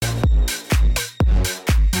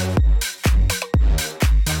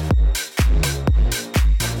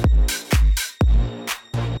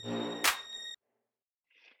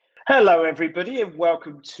Hello, everybody, and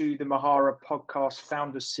welcome to the Mahara Podcast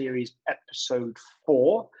Founders Series, Episode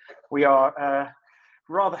 4. We are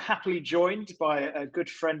rather happily joined by a good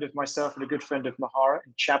friend of myself and a good friend of Mahara,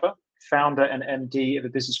 Csaba, founder and MD of a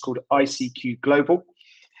business called ICQ Global.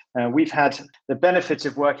 We've had the benefit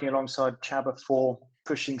of working alongside Csaba for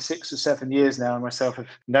pushing 6 or 7 years now, and myself have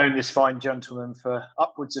known this fine gentleman for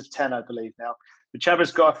upwards of 10, I believe now. But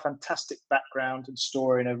Csaba's got a fantastic background and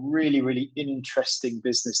story in a really, really interesting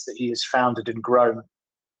business that he has founded and grown.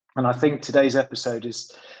 And I think today's episode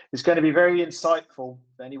is going to be very insightful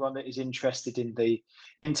for anyone that is interested in the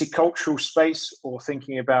intercultural space or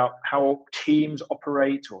thinking about how teams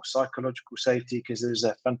operate or psychological safety, because there's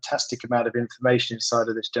a fantastic amount of information inside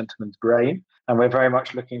of this gentleman's brain. And we're very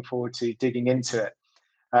much looking forward to digging into it.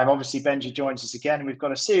 Obviously, Benji joins us again, and we've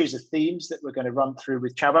got a series of themes that we're going to run through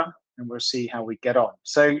with Csaba, and we'll see how we get on.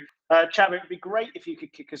 So, Csaba, it would be great if you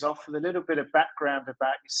could kick us off with a little bit of background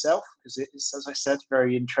about yourself, because it is, as I said,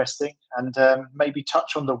 very interesting, and maybe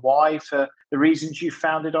touch on the why for the reasons you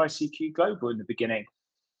founded ICQ Global in the beginning.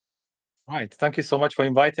 Right. Thank you so much for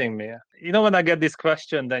inviting me. You know, when I get this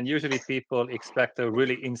question, then usually people expect a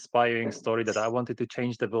really inspiring story that I wanted to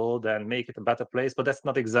change the world and make it a better place, but that's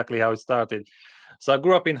not exactly how it started. So I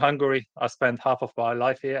grew up in Hungary. I spent half of my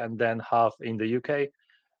life here and then half in the UK.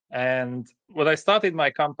 And when I started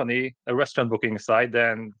my company, a restaurant booking site,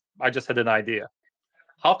 then I just had an idea.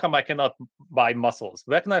 How come I cannot buy mussels?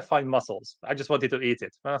 Where can I find mussels? I just wanted to eat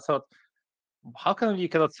it. And I thought, how come you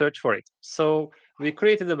cannot search for it? So we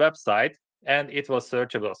created a website and it was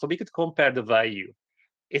searchable. So we could compare the value.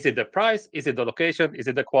 Is it the price? Is it the location? Is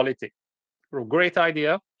it the quality? Great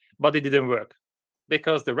idea, but it didn't work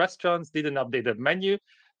because the restaurants didn't update the menu.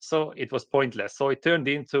 So it was pointless. So it turned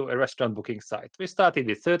into a restaurant booking site. We started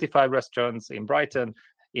with 35 restaurants in Brighton.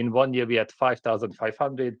 In 1 year, we had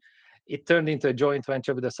 5,500. It turned into a joint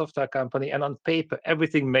venture with a software company. And on paper,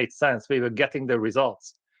 everything made sense. We were getting the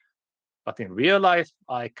results. But in real life,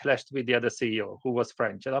 I clashed with the other CEO, who was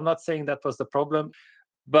French. And I'm not saying that was the problem,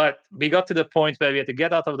 but we got to the point where we had to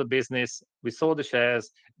get out of the business. We sold the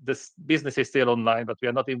shares. This business is still online, but we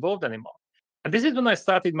are not involved anymore. And this is when I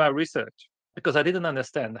started my research, because I didn't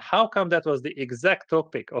understand how come that was the exact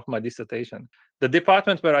topic of my dissertation. The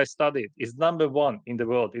department where I studied is #1 in the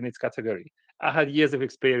world in its category. I had years of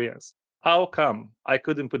experience. How come I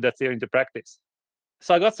couldn't put that theory into practice?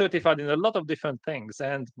 So I got certified in a lot of different things.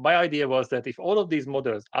 And my idea was that if all of these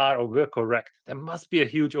models are or were correct, there must be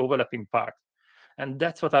a huge overlapping part. And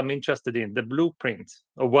that's what I'm interested in, the blueprint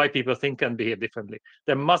of why people think and behave differently.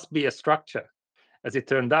 There must be a structure. As it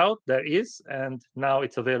turned out, there is, and now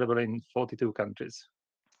it's available in 42 countries.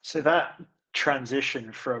 So that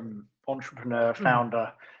transition from entrepreneur,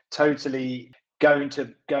 founder, totally going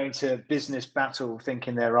to business battle,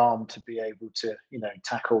 thinking they're armed to be able to,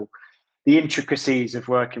 tackle the intricacies of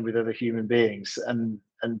working with other human beings and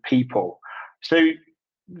people. So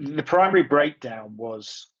the primary breakdown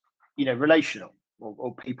was, relational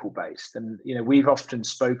or people-based. And, we've often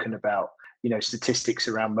spoken about, statistics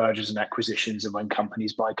around mergers and acquisitions and when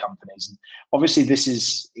companies buy companies. And obviously this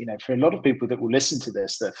is, for a lot of people that will listen to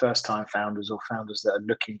this, they're first-time founders or founders that are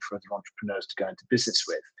looking for other entrepreneurs to go into business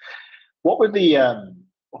with. What would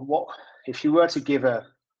if you were to give a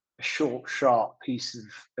short, sharp piece of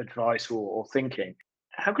advice or thinking,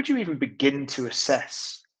 how could you even begin to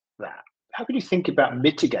assess that? How could you think about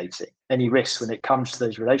mitigating any risks when it comes to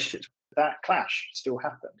those relationships? That clash still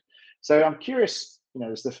happened. So I'm curious,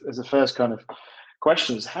 as the first kind of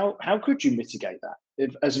question is, how could you mitigate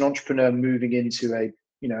that as an entrepreneur moving into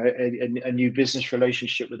a new business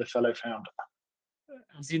relationship with a fellow founder?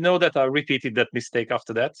 You know that I repeated that mistake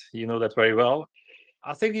after that. You know that very well.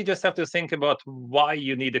 I think you just have to think about why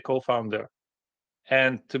you need a co-founder.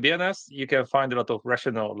 And to be honest, you can find a lot of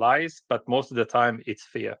rational lies, but most of the time it's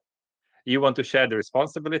fear. You want to share the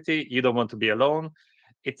responsibility. You don't want to be alone.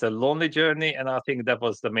 It's a lonely journey. And I think that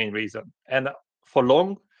was the main reason. And for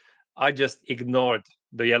long, I just ignored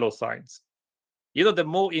the yellow signs. The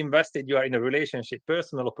more invested you are in a relationship,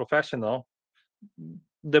 personal or professional,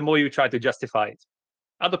 the more you try to justify it.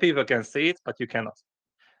 Other people can see it, but you cannot.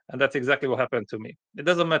 And that's exactly what happened to me. It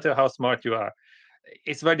doesn't matter how smart you are.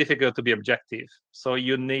 It's very difficult to be objective. So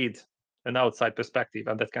you need an outside perspective,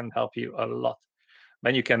 and that can help you a lot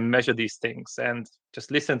when you can measure these things and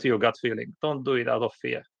just listen to your gut feeling. Don't do it out of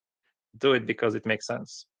fear. Do it because it makes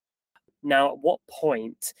sense. Now, at what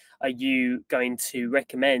point are you going to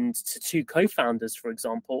recommend to two co-founders, for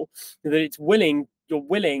example, that you're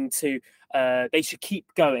willing to, they should keep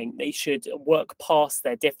going, they should work past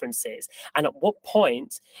their differences? And at what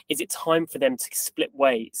point is it time for them to split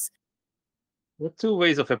ways? There are two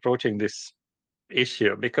ways of approaching this.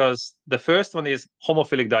 issue, because the first one is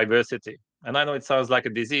homophilic diversity. And I know it sounds like a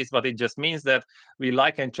disease, but it just means that we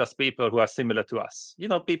like and trust people who are similar to us.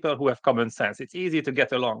 People who have common sense. It's easy to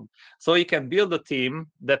get along. So you can build a team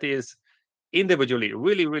that is individually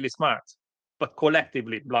really, really smart, but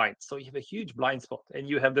collectively blind. So you have a huge blind spot and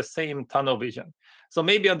you have the same tunnel vision. So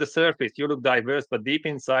maybe on the surface, you look diverse, but deep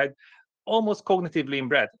inside, almost cognitively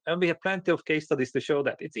inbred. And we have plenty of case studies to show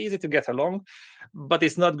that. It's easy to get along, but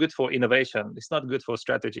it's not good for innovation. It's not good for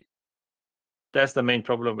strategy. That's the main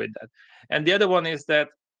problem with that. And the other one is that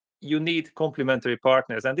you need complementary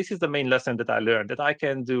partners. And this is the main lesson that I learned, that I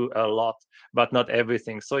can do a lot, but not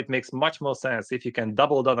everything. So it makes much more sense if you can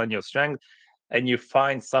double down on your strength and you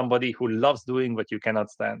find somebody who loves doing what you cannot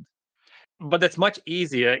stand. But that's much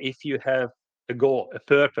easier if you have a goal, a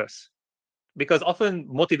purpose, because often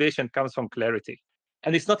motivation comes from clarity.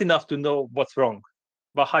 And it's not enough to know what's wrong,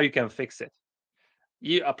 but how you can fix it.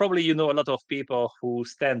 Probably a lot of people who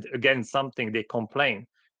stand against something, they complain.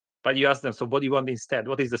 But you ask them, so what do you want instead?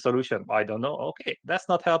 What is the solution? I don't know. Okay, that's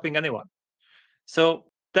not helping anyone. So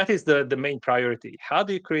that is the main priority. How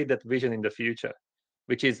do you create that vision in the future,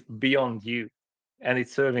 which is beyond you, and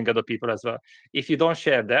it's serving other people as well? If you don't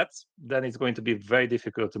share that, then it's going to be very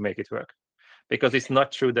difficult to make it work, because it's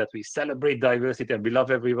not true that we celebrate diversity and we love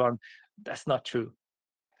everyone. That's not true.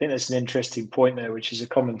 I think that's an interesting point there, which is a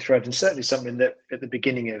common thread, and certainly something that at the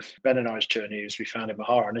beginning of Ben and I's journey, as we found in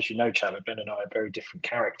Mahara, and as you know, Csaba, Ben and I are very different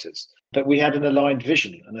characters, but we had an aligned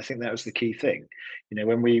vision, and I think that was the key thing.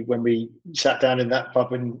 When we sat down in that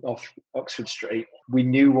pub off Oxford Street, we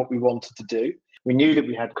knew what we wanted to do. We knew that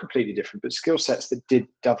we had completely different but skill sets that did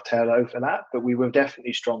dovetail overlap, but we were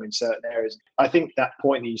definitely strong in certain areas. I think that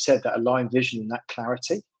point that you said, that aligned vision and that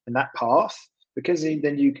clarity and that path, because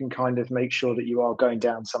then you can kind of make sure that you are going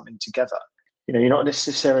down something together. You're not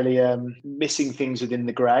necessarily missing things within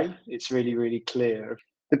the grey. It's really, really clear.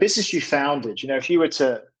 The business you founded, if you were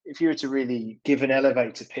to really give an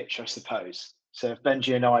elevator pitch, I suppose. So if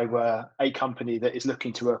Benji and I were a company that is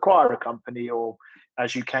looking to acquire a company, or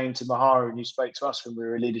as you came to Mahara and you spoke to us when we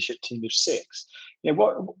were a leadership team of 6,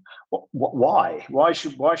 why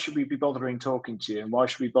should we be bothering talking to you, and why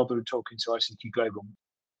should we bother talking to ICT Global?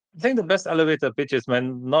 I think the best elevator pitch is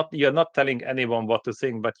when you're not telling anyone what to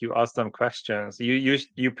think, but you ask them questions.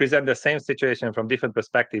 You present the same situation from different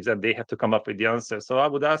perspectives, and they have to come up with the answer. So I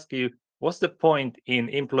would ask you, what's the point in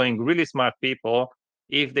employing really smart people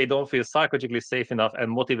if they don't feel psychologically safe enough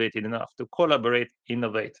and motivated enough to collaborate,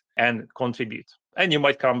 innovate, and contribute? And you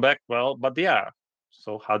might come back, well, but they are.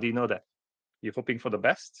 So how do you know that? You're hoping for the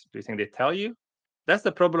best? Do you think they tell you? That's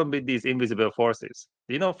the problem with these invisible forces.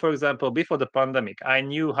 For example, before the pandemic, I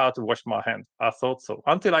knew how to wash my hands. I thought so,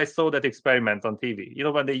 until I saw that experiment on TV.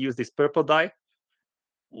 When they use this purple dye?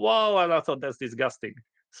 Wow, and I thought that's disgusting.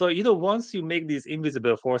 So, once you make these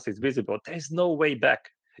invisible forces visible, there's no way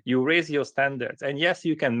back. You raise your standards. And yes,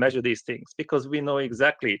 you can measure these things, because we know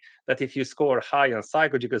exactly that if you score high on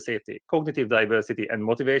psychological safety, cognitive diversity, and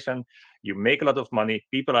motivation, you make a lot of money,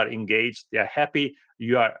 people are engaged, they're happy,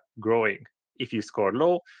 you are growing. If you score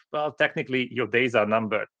low, well, technically your days are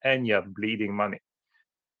numbered and you're bleeding money.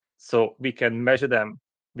 So we can measure them,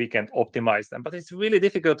 we can optimize them, but it's really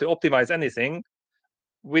difficult to optimize anything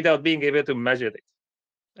without being able to measure it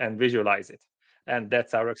and visualize it. And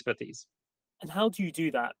that's our expertise. And how do you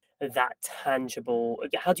do that tangible?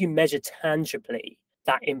 How do you measure tangibly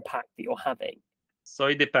that impact that you're having? So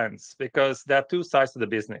it depends, because there are two sides to the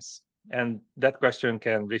business, and that question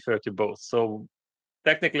can refer to both. So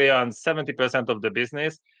technically, on 70% of the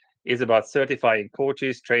business is about certifying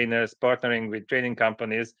coaches, trainers, partnering with training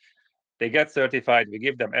companies. They get certified, we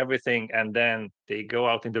give them everything, and then they go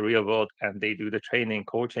out in the real world and they do the training,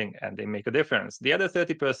 coaching, and they make a difference. The other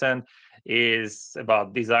 30% is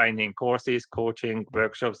about designing courses, coaching,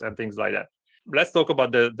 workshops, and things like that. Let's talk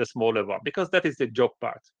about the smaller one, because that is the job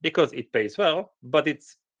part, because it pays well, but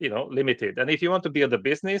it's limited. And if you want to build a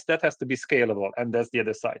business, that has to be scalable, and that's the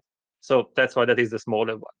other side. So that's why that is the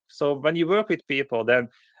smaller one. So when you work with people, then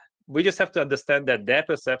we just have to understand that their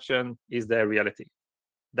perception is their reality.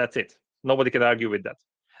 That's it. Nobody can argue with that.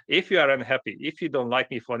 If you are unhappy, if you don't like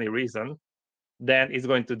me for any reason, then it's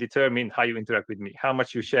going to determine how you interact with me, how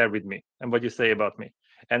much you share with me, and what you say about me,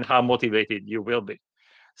 and how motivated you will be.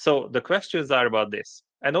 So the questions are about this.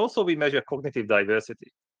 And also we measure cognitive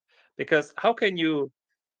diversity, because how can you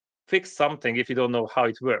fix something if you don't know how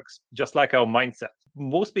it works? Just like our mindset.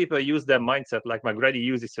 Most people use their mindset like my granny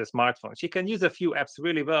uses her smartphone. She can use a few apps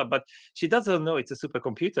really well, but she doesn't know it's a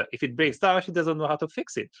supercomputer. If it breaks down, she doesn't know how to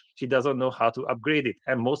fix it. She doesn't know how to upgrade it.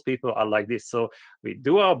 And most people are like this. So we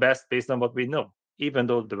do our best based on what we know, even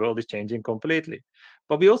though the world is changing completely.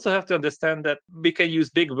 But we also have to understand that we can use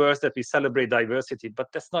big words that we celebrate diversity, but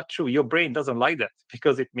that's not true. Your brain doesn't like that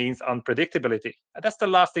because it means unpredictability. And that's the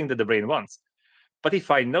last thing that the brain wants. But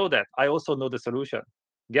if I know that, I also know the solution.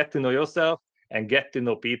 Get to know yourself and get to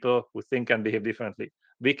know people who think and behave differently.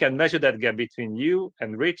 We can measure that gap between you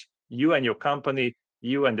and Rich, you and your company,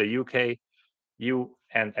 you and the UK, you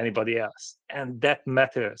and anybody else. And that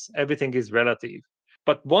matters. Everything is relative.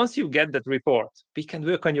 But once you get that report, we can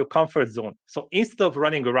work on your comfort zone. So instead of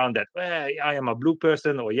running around that, well, I am a blue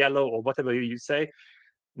person or yellow or whatever you say,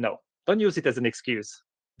 no, don't use it as an excuse.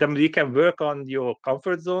 Then we can work on your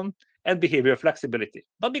comfort zone and behavior flexibility.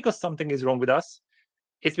 Not because something is wrong with us,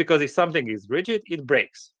 it's because if something is rigid, it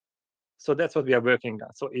breaks. So that's what we are working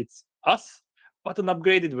on. So it's us, but an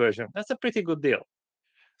upgraded version. That's a pretty good deal.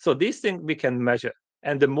 So these things we can measure.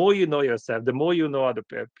 And the more you know yourself, the more you know other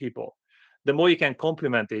people, the more you can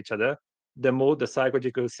complement each other, the more the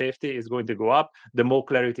psychological safety is going to go up, the more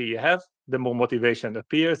clarity you have, the more motivation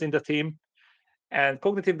appears in the team. And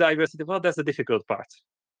cognitive diversity, well, that's the difficult part.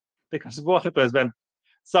 Because what happens when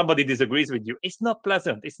somebody disagrees with you? It's not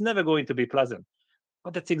pleasant. It's never going to be pleasant.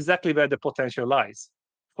 But that's exactly where the potential lies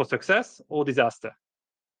for success or disaster.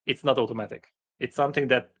 It's not automatic. It's something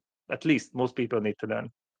that at least most people need to learn.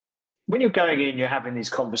 When you're going in, you're having these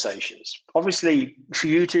conversations. Obviously, for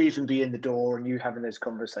you to even be in the door and you having those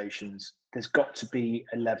conversations, there's got to be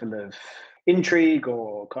a level of intrigue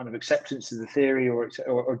or kind of acceptance of the theory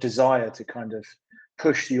or desire to kind of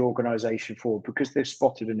push the organization forward because they've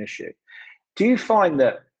spotted an issue. Do you find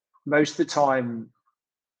that most of the time,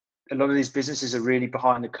 a lot of these businesses are really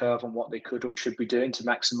behind the curve on what they could or should be doing to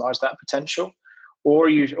maximize that potential? Or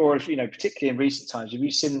particularly in recent times, have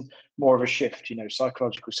you seen more of a shift?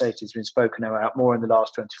 Psychological safety has been spoken about more in the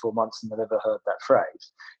last 24 months than I've ever heard that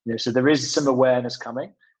phrase. So there is some awareness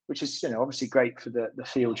coming, which is obviously great for the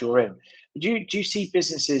field you're in. Do you see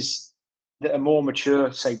businesses that are more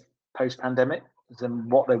mature, say post-pandemic, than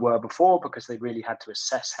what they were before because they really had to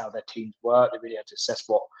assess how their teams work? They really had to assess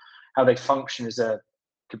how they function as a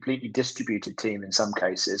completely distributed team in some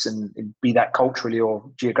cases, and be that culturally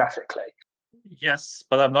or geographically. Yes,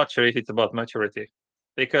 but I'm not sure if it's about maturity.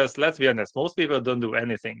 Because let's be honest, most people don't do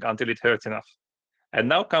anything until it hurts enough. And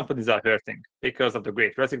now companies are hurting because of the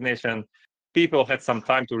Great Resignation. People had some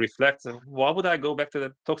time to reflect. Why would I go back to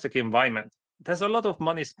the toxic environment? There's a lot of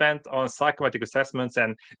money spent on psychometric assessments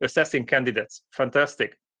and assessing candidates.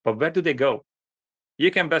 Fantastic. But where do they go?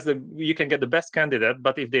 You can get the best candidate,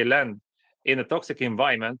 but if they land in a toxic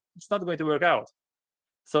environment, it's not going to work out.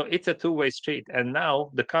 So it's a two-way street. And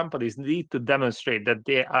now the companies need to demonstrate that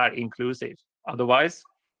they are inclusive. Otherwise,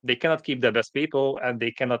 they cannot keep the best people and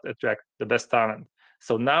they cannot attract the best talent.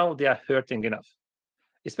 So now they are hurting enough.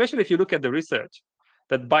 Especially if you look at the research,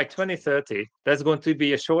 that by 2030, there's going to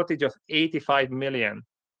be a shortage of 85 million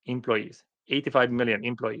employees. 85 million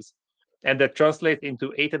employees. And that translates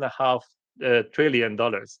into $8.5 trillion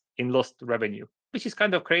in lost revenue, which is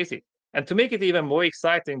kind of crazy. And to make it even more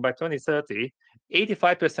exciting, by 2030,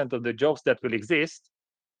 85% of the jobs that will exist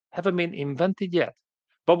haven't been invented yet.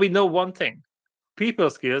 But we know one thing: people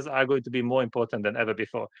skills are going to be more important than ever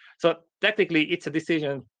before. So technically, it's a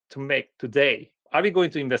decision to make today. Are we going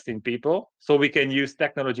to invest in people so we can use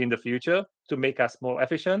technology in the future to make us more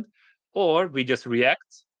efficient? Or we just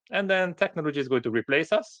react and then technology is going to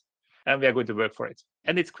replace us and we are going to work for it.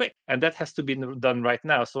 And it's quick. And that has to be done right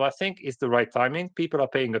now. So I think it's the right timing. People are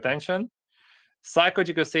paying attention.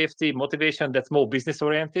 Psychological safety, motivation, that's more business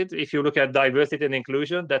oriented. If you look at diversity and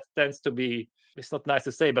inclusion, that tends to be, it's not nice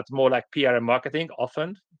to say, but more like PR and marketing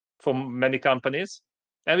often for many companies.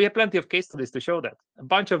 And we have plenty of case studies to show that. A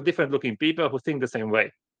bunch of different looking people who think the same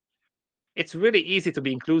way. It's really easy to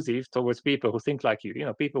be inclusive towards people who think like you,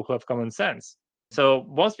 people who have common sense. So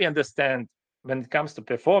once we understand when it comes to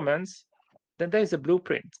performance, then there is a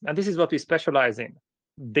blueprint. And this is what we specialize in: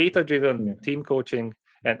 data-driven team coaching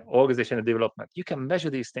and organizational development. You can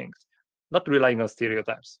measure these things, not relying on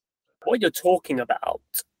stereotypes. What you're talking about,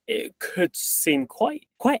 it could seem quite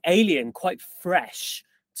alien, quite fresh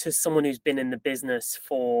to someone who's been in the business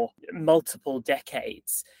for multiple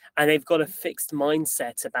decades, and they've got a fixed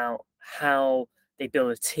mindset about how they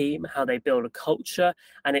build a team, how they build a culture,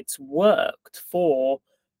 and it's worked for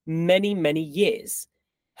many, many years.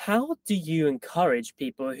 How do you encourage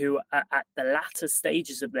people who are at the latter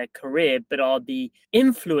stages of their career but are the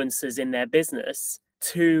influencers in their business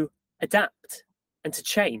to adapt and to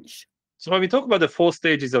change? So when we talk about the 4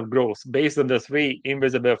 stages of growth based on the 3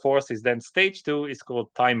 invisible forces, then stage 2 is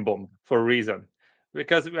called time bomb for a reason.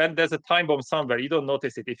 Because when there's a time bomb somewhere, you don't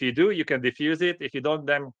notice it. If you do, you can diffuse it. If you don't,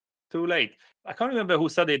 then too late. I can't remember who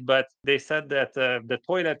said it, but they said that the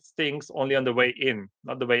toilet stinks only on the way in,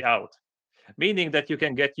 not the way out, meaning that you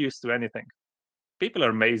can get used to anything. People are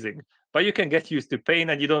amazing, but you can get used to pain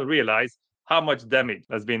and you don't realize how much damage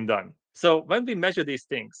has been done. So when we measure these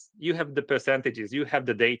things, you have the percentages, you have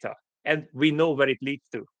the data, and we know where it leads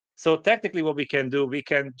to. So technically what we can do, we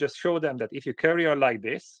can just show them that if you carry on like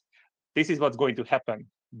this is what's going to happen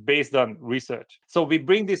based on research. So we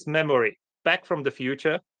bring this memory back from the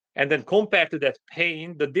future, and then compared to that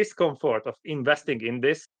pain, the discomfort of investing in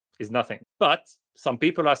this is nothing. But some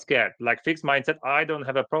people are scared, like fixed mindset, I don't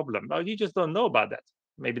have a problem. Well, you just don't know about that.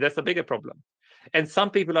 Maybe that's a bigger problem. And some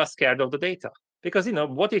people are scared of the data because,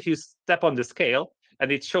 what if you step on the scale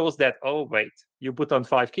and it shows that, oh, wait, you put on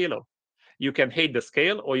 5 kilo. You can hate the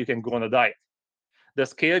scale or you can go on a diet. The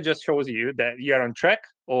scale just shows you that you're on track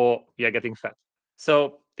or you're getting fat.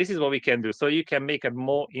 So this is what we can do. So you can make a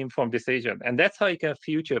more informed decision. And that's how you can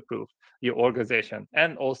future-proof your organization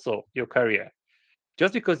and also your career.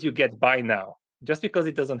 Just because you get by now, just because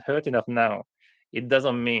it doesn't hurt enough now, it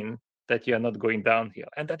doesn't mean that you are not going downhill.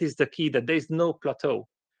 And that is the key, that there's no plateau.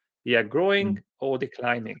 You are growing or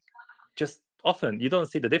declining. Just often you don't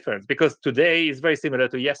see the difference because today is very similar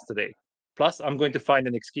to yesterday. Plus, I'm going to find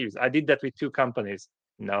an excuse. I did that with 2 companies.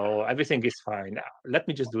 No, everything is fine now. Let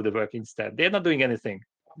me just do the work instead. They're not doing anything.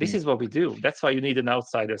 This is what we do. That's why you need an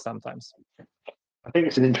outsider sometimes. I think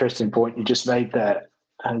it's an interesting point you just made there,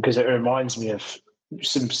 and because it reminds me of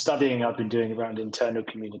some studying I've been doing around internal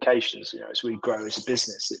communications. As we grow as a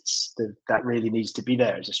business, that really needs to be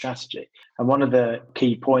there as a strategy. And one of the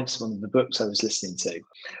key points, one of the books I was listening to,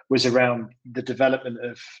 was around the development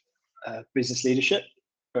of business leadership.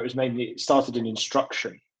 But it started in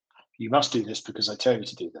instruction. You must do this because I tell you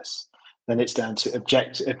to do this. Then it's down to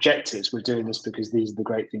objectives. We're doing this because these are the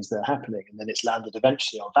great things that are happening. And then it's landed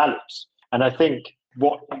eventually on values. And I think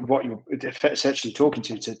what you're essentially talking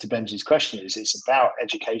to Benji's question is, it's about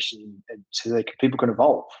education, and so people can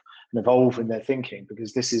evolve in their thinking,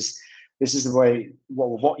 because this is the way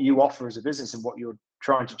what you offer as a business and what you're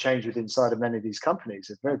trying to change with inside of many of these companies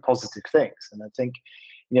are very positive things. And I think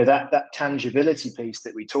that tangibility piece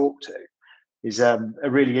that we talk to is a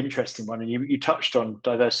really interesting one. And you touched on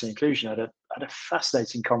diversity and inclusion. I had a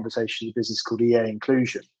fascinating conversation with a business called EA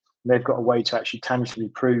Inclusion. And they've got a way to actually tangibly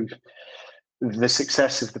prove the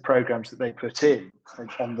success of the programs that they put in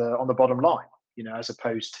on the bottom line, as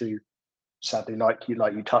opposed to, sadly, like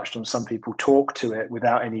you touched on, some people talk to it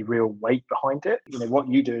without any real weight behind it. What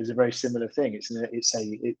you do is a very similar thing.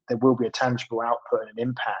 There will be a tangible output and an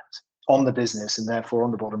impact on the business, and therefore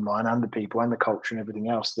on the bottom line and the people and the culture and everything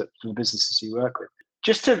else that the businesses you work with.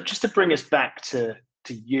 Just to bring us back to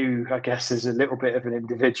you, I guess, as a little bit of an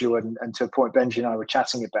individual, and to a point Benji and I were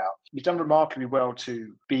chatting about. You've done remarkably well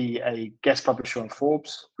to be a guest publisher on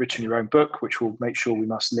Forbes, written your own book, which we'll make sure we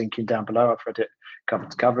must link in down below. I've read it cover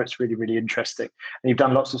to cover. It's really, really interesting. And you've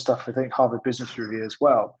done lots of stuff, I think, Harvard Business Review as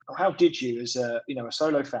well. How did you, as a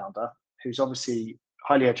solo founder who's obviously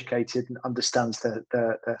highly educated and understands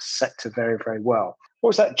the sector very, very well, what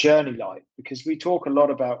was that journey like? Because we talk a lot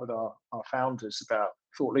about with our founders about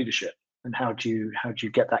thought leadership, and how do you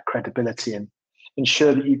get that credibility and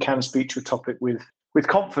ensure that you can speak to a topic with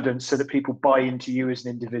confidence, so that people buy into you as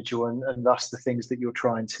an individual and thus the things that you're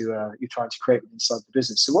trying to create inside the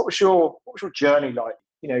business. So what was your journey like?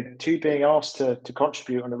 To being asked to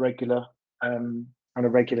contribute on a regular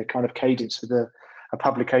kind of cadence with a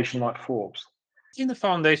publication like Forbes. In the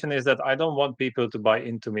foundation is that I don't want people to buy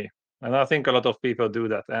into me. And I think a lot of people do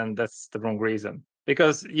that, and that's the wrong reason.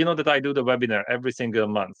 Because that I do the webinar every single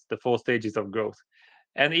month, the 4 stages of growth.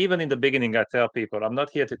 And even in the beginning, I tell people, I'm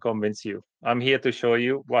not here to convince you. I'm here to show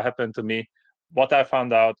you what happened to me, what I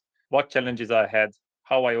found out, what challenges I had,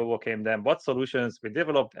 how I overcame them, what solutions we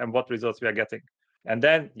developed, and what results we are getting. And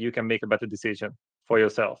then you can make a better decision for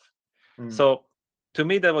yourself. So to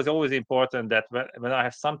me, that was always important, that when I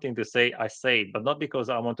have something to say, I say it, but not because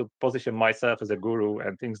I want to position myself as a guru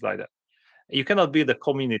and things like that. You cannot build a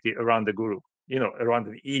community around the guru, around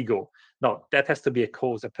the ego. No, that has to be a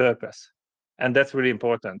cause, a purpose. And that's really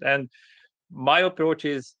important. And my approach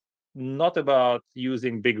is not about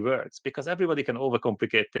using big words, because everybody can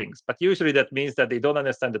overcomplicate things. But usually that means that they don't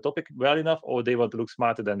understand the topic well enough, or they want to look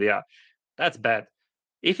smarter than they are. That's bad.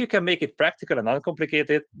 If you can make it practical and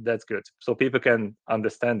uncomplicated, that's good. So people can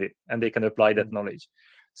understand it and they can apply that knowledge.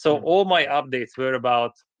 So all my updates were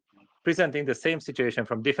about presenting the same situation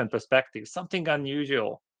from different perspectives, something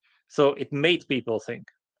unusual. So it made people think.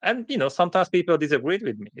 And, sometimes people disagreed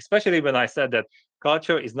with me, especially when I said that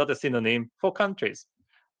culture is not a synonym for countries.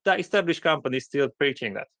 The established companies still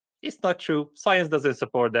preaching that. It's not true. Science doesn't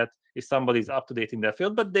support that if somebody's up to date in their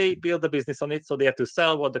field, but they build a business on it, so they have to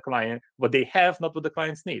sell what they have, not what the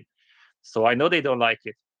clients need. So I know they don't like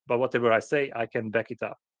it, but whatever I say, I can back it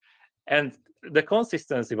up. And the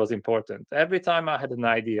consistency was important. Every time I had an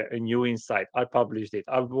idea, a new insight, I published it.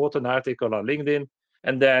 I wrote an article on LinkedIn,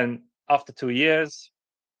 and then after 2 years,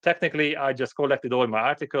 technically, I just collected all my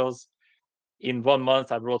articles. In 1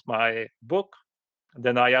 month, I wrote my book.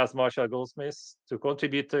 Then I asked Marshall Goldsmith to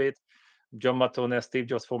contribute to it. John Mattone, Steve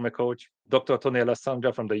Jobs' former coach, Dr. Tony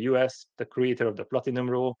Alessandra from the US, the creator of the Platinum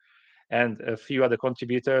Rule, and a few other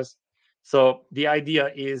contributors. So the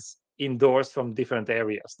idea is endorsed from different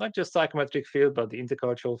areas, not just psychometric field, but the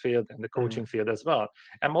intercultural field and the coaching field as well.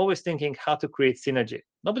 I'm always thinking how to create synergy.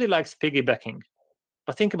 Nobody likes piggybacking,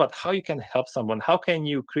 but think about how you can help someone. How can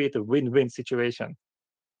you create a win-win situation?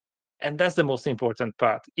 And that's the most important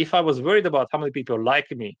part. If I was worried about how many people like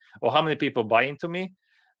me or how many people buy into me,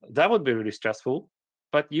 that would be really stressful.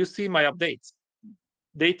 But you see my updates.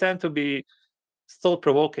 They tend to be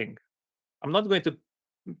thought-provoking. I'm not going to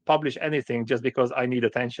publish anything just because I need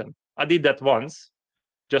attention. I did that once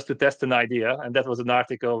just to test an idea. And that was an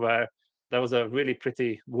article where there was a really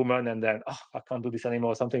pretty woman and then, oh, I can't do this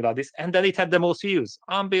anymore, something like this. And then it had the most views.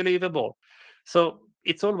 Unbelievable. So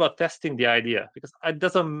it's all about testing the idea, because it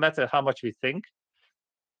doesn't matter how much we think.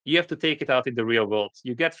 You have to take it out in the real world.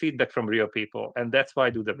 You get feedback from real people. And that's why I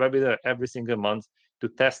do the webinar every single month, to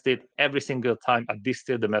test it every single time and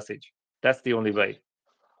distill the message. That's the only way.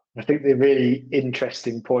 I think the really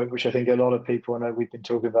interesting point, which I think a lot of people, I know we've been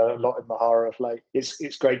talking about a lot in Mahara of late,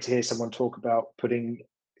 it's great to hear someone talk about putting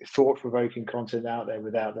thought-provoking content out there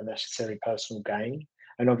without the necessary personal gain.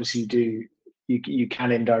 And obviously you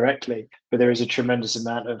can indirectly, but there is a tremendous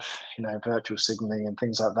amount of virtual signaling and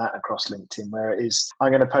things like that across LinkedIn, where it is,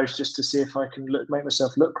 I'm going to post just to see if I can make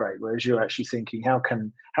myself look great, whereas you're actually thinking, how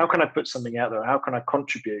can I put something out there, how can I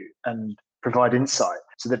contribute and provide insight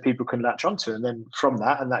so that people can latch onto, and then from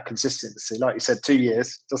that and that consistency, like you said, 2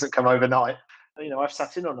 years doesn't come overnight. I've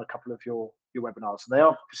sat in on a couple of your webinars,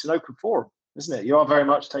 and it's an open forum, isn't it? You are very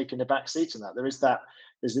much taking a back seat on that. There's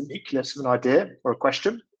the nucleus of an idea or a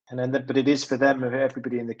question, but it is for them,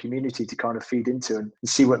 everybody in the community, to kind of feed into and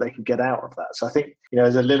see what they can get out of that. So I think,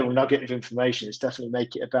 as a little nugget of information, it's definitely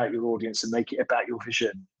make it about your audience and make it about your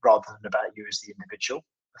vision rather than about you as the individual.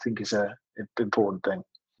 I think is an important thing.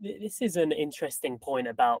 This is an interesting point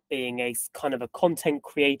about being a kind of a content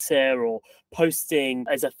creator or posting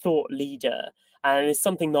as a thought leader. And it's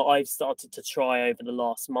something that I've started to try over the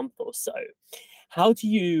last month or so. How do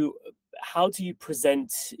you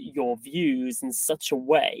present your views in such a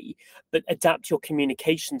way that adapt your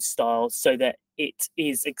communication style so that it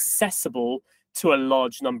is accessible to a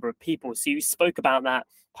large number of people? So you spoke about that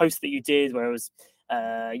post that you did where it was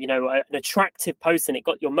an attractive post and it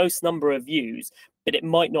got your most number of views, but it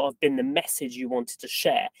might not have been the message you wanted to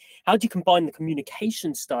share. How do you combine the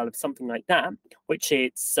communication style of something like that, which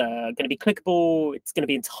it's going to be clickable, it's going to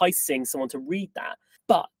be enticing someone to read that,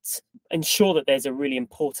 but ensure that there's a really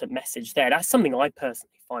important message there? That's something I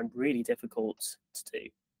personally find really difficult to do.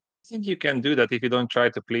 I think you can do that if you don't try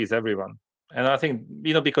to please everyone. And I think,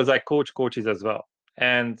 because I coach coaches as well.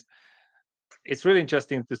 And it's really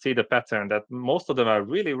interesting to see the pattern that most of them are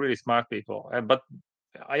really, really smart people. But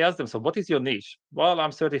I asked them, so what is your niche? Well,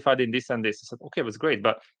 I'm certified in this and this. I said, okay, that's great.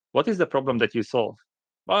 But what is the problem that you solve?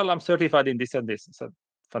 Well, I'm certified in this and this. I said,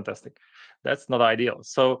 fantastic. That's not ideal.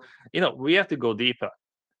 So, we have to go deeper.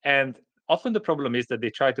 And often the problem is that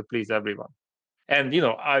they try to please everyone. And,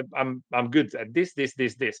 I'm good at this.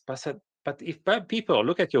 But I said, but if people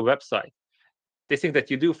look at your website, they think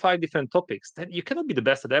that you do 5 different topics, then you cannot be the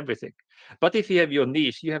best at everything. But if you have your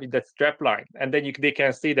niche, you have that strap line, and then they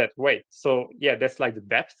can see that, wait, so yeah, that's like the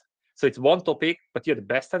depth. So it's one topic, but you're the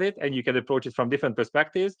best at it, and you can approach it from different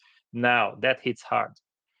perspectives. Now that hits hard.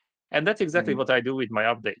 And that's exactly what I do with my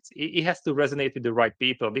updates. It has to resonate with the right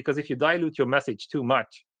people, because if you dilute your message too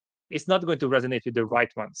much, it's not going to resonate with the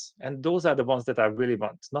right ones. And those are the ones that I really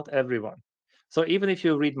want, not everyone. So even if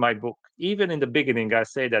you read my book, even in the beginning, I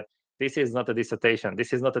say that this is not a dissertation.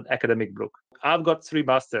 This is not an academic book. I've got 3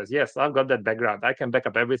 masters. Yes, I've got that background. I can back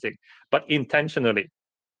up everything. But intentionally,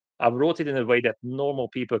 I wrote it in a way that normal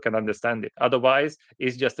people can understand it. Otherwise,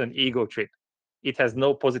 it's just an ego trip. It has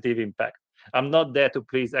no positive impact. I'm not there to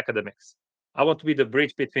please academics. I want to be the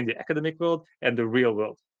bridge between the academic world and the real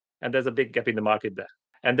world. And there's a big gap in the market there.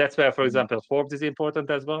 And that's where, for example, Forbes is important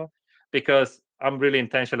as well, because I'm really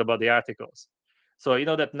intentional about the articles. So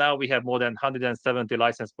that now we have more than 170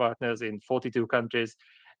 licensed partners in 42 countries,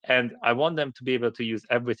 and I want them to be able to use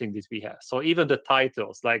everything that we have. So even the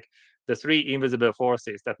titles, like the 3 invisible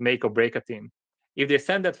forces that make or break a team, If they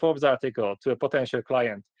send that Forbes article to a potential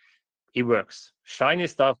client, it works. Shiny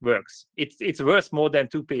stuff works. It's worth more than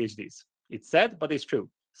 2 PhDs. It's sad, but it's true.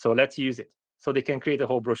 So let's use it. So they can create a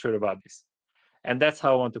whole brochure about this. And that's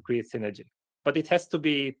how I want to create synergy. But it has to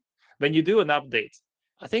be, when you do an update,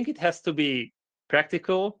 I think it has to be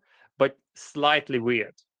practical, but slightly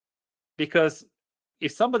weird. Because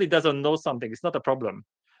if somebody doesn't know something, it's not a problem.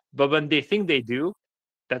 But when they think they do,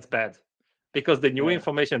 that's bad. Because the new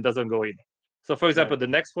information doesn't go in. So for example, the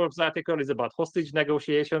next Forbes article is about hostage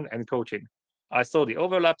negotiation and coaching. I saw the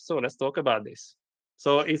overlap, so let's talk about this.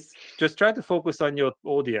 So it's just try to focus on your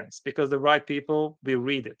audience, because the right people will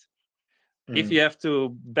read it. If you have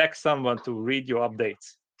to beg someone to read your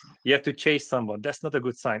updates, you have to chase someone. That's not a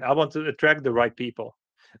good sign. I want to attract the right people.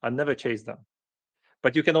 I never chase them.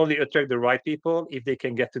 But you can only attract the right people if they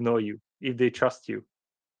can get to know you, if they trust you.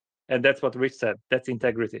 And that's what Rich said. That's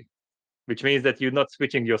integrity, which means that you're not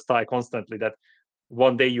switching your style constantly, that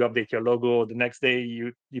one day you update your logo, the next day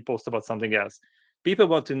you post about something else. People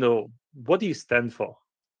want to know, what do you stand for?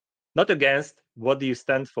 Not against, what do you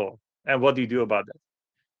stand for? And what do you do about that?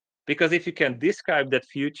 Because if you can describe that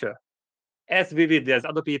future as vividly as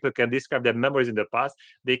other people can describe their memories in the past,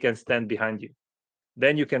 they can stand behind you.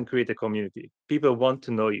 Then you can create a community. People want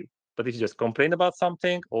to know you. But if you just complain about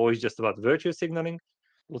something, or it's just about virtue signaling,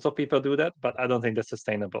 lots of people do that, but I don't think that's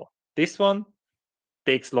sustainable. This one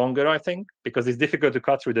takes longer, I think, because it's difficult to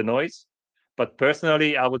cut through the noise. But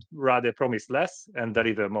personally, I would rather promise less and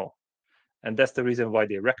deliver more. And that's the reason why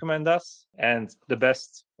they recommend us. And the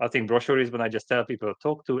best, I think, brochure is when I just tell people,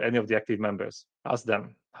 talk to any of the active members. Ask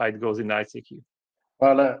them how it goes in ICQ.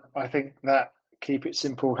 Well, I think that keep it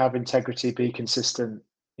simple, have integrity, be consistent,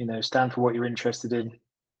 stand for what you're interested in.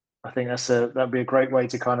 I think that'd be a great way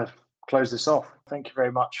to kind of close this off. Thank you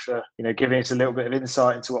very much for giving us a little bit of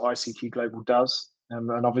insight into what ICQ Global does,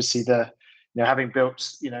 and obviously having built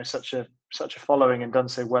such a following and done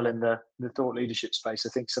so well in the thought leadership space. I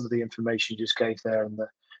think some of the information you just gave there and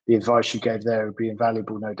the advice you gave there would be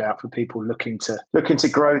invaluable, no doubt, for people looking to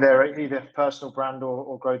grow their either personal brand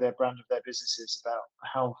or grow their brand of their businesses,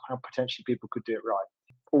 about how potentially people could do it right.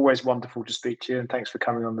 Always wonderful to speak to you, and thanks for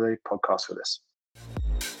coming on the podcast with us.